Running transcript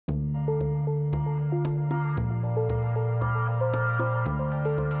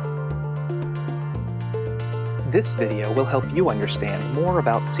This video will help you understand more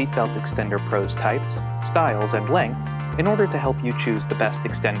about Seatbelt Extender Pro's types, styles, and lengths in order to help you choose the best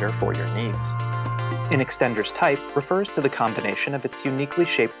extender for your needs. An extender's type refers to the combination of its uniquely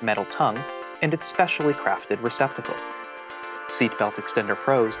shaped metal tongue and its specially crafted receptacle. Seatbelt Extender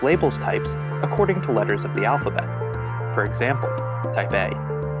Pros labels types according to letters of the alphabet. For example, Type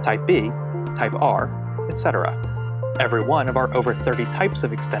A, Type B, Type R, etc. Every one of our over 30 types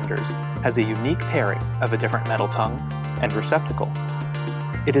of extenders has a unique pairing of a different metal tongue and receptacle.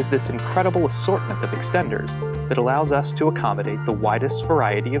 It is this incredible assortment of extenders that allows us to accommodate the widest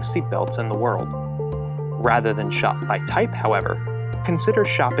variety of seatbelts in the world. Rather than shop by type, however, consider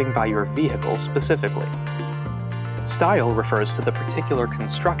shopping by your vehicle specifically. Style refers to the particular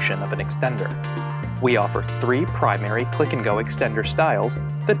construction of an extender. We offer 3 primary click-and-go extender styles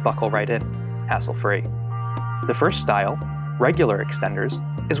that buckle right in, hassle-free. The first style, regular extenders,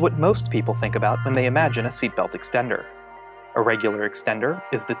 is what most people think about when they imagine a seatbelt extender. A regular extender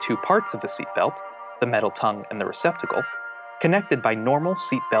is the 2 parts of a seatbelt, the metal tongue and the receptacle, connected by normal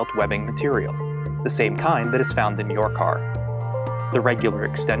seatbelt webbing material, the same kind that is found in your car. The regular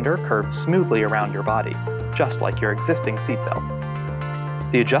extender curves smoothly around your body, just like your existing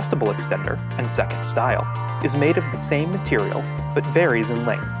seatbelt. The adjustable extender, and second style, is made of the same material but varies in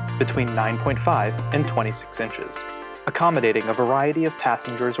length between 9.5 and 26 inches, accommodating a variety of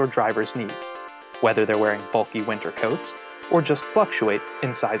passengers' or drivers' needs, whether they're wearing bulky winter coats or just fluctuate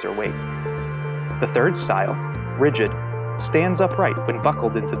in size or weight. The third style, rigid, stands upright when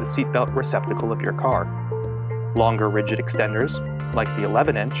buckled into the seatbelt receptacle of your car. Longer rigid extenders, like the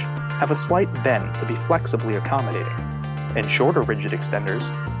 11-inch, have a slight bend to be flexibly accommodating, and shorter rigid extenders,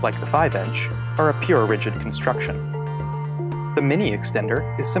 like the 5-inch, are a pure rigid construction. The mini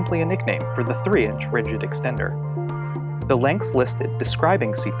extender is simply a nickname for the 3-inch rigid extender. The lengths listed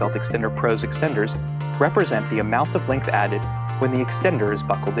describing Seatbelt Extender Pro's extenders represent the amount of length added when the extender is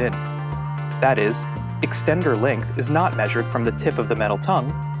buckled in. That is, extender length is not measured from the tip of the metal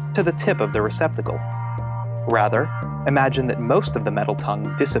tongue to the tip of the receptacle. Rather, imagine that most of the metal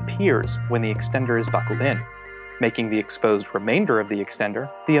tongue disappears when the extender is buckled in, making the exposed remainder of the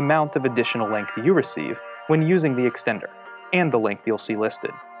extender the amount of additional length you receive when using the extender, and the length you'll see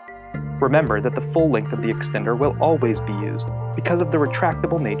listed. Remember that the full length of the extender will always be used because of the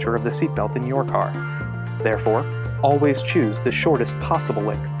retractable nature of the seatbelt in your car. Therefore, always choose the shortest possible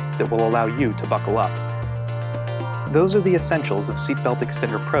length that will allow you to buckle up. Those are the essentials of Seatbelt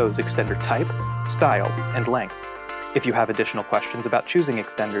Extender Pro's extender type, style, and length. If you have additional questions about choosing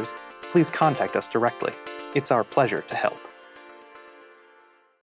extenders, please contact us directly. It's our pleasure to help.